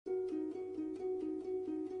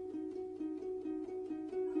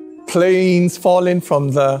Planes falling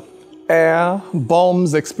from the air,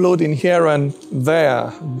 bombs exploding here and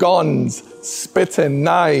there, guns, spitting,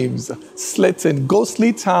 knives, slitting,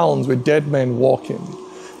 ghostly towns with dead men walking,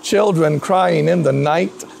 children crying in the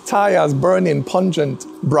night, tires burning pungent,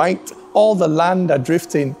 bright, all the land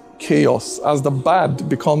adrifting, chaos as the bad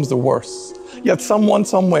becomes the worse. Yet someone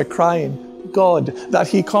somewhere crying, God, that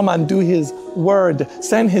he come and do his word,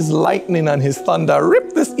 send his lightning and his thunder,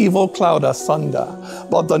 rip this evil cloud asunder.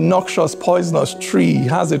 But the noxious, poisonous tree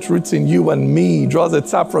has its roots in you and me, draws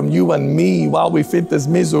its sap from you and me while we fit this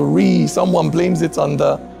misery. Someone blames it on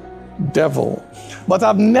the devil. But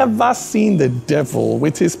I've never seen the devil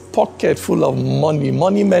with his pocket full of money,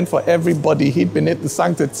 money meant for everybody, hid beneath the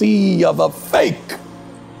sanctity of a fake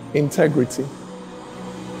integrity.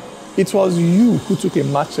 It was you who took a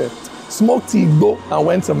machete, smoked Igbo and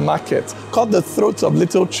went to market, cut the throats of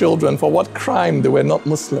little children for what crime they were not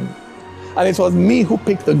Muslim. And it was me who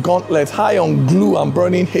picked the gauntlet high on glue and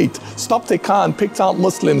burning hate, stopped a car and picked out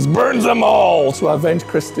Muslims, burned them all to avenge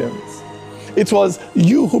Christians. It was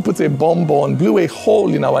you who put a bomb on, blew a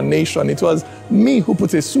hole in our nation. It was me who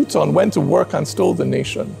put a suit on, went to work and stole the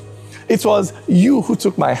nation. It was you who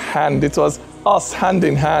took my hand. It was us hand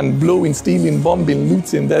in hand, blowing, stealing, bombing,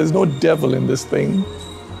 looting. There's no devil in this thing.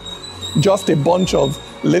 Just a bunch of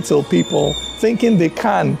little people thinking they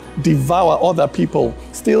can devour other people,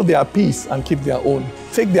 steal their peace and keep their own,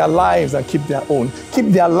 take their lives and keep their own, keep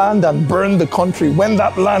their land and burn the country when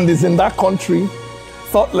that land is in that country.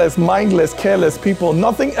 Thoughtless, mindless, careless people,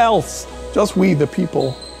 nothing else, just we the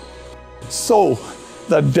people. So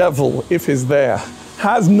the devil, if he's there,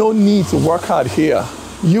 has no need to work hard here.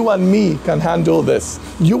 You and me can handle this.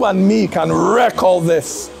 You and me can wreck all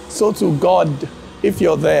this. So to God, if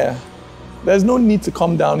you're there, there's no need to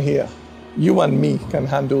come down here. You and me can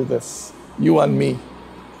handle this. You and me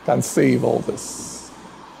can save all this.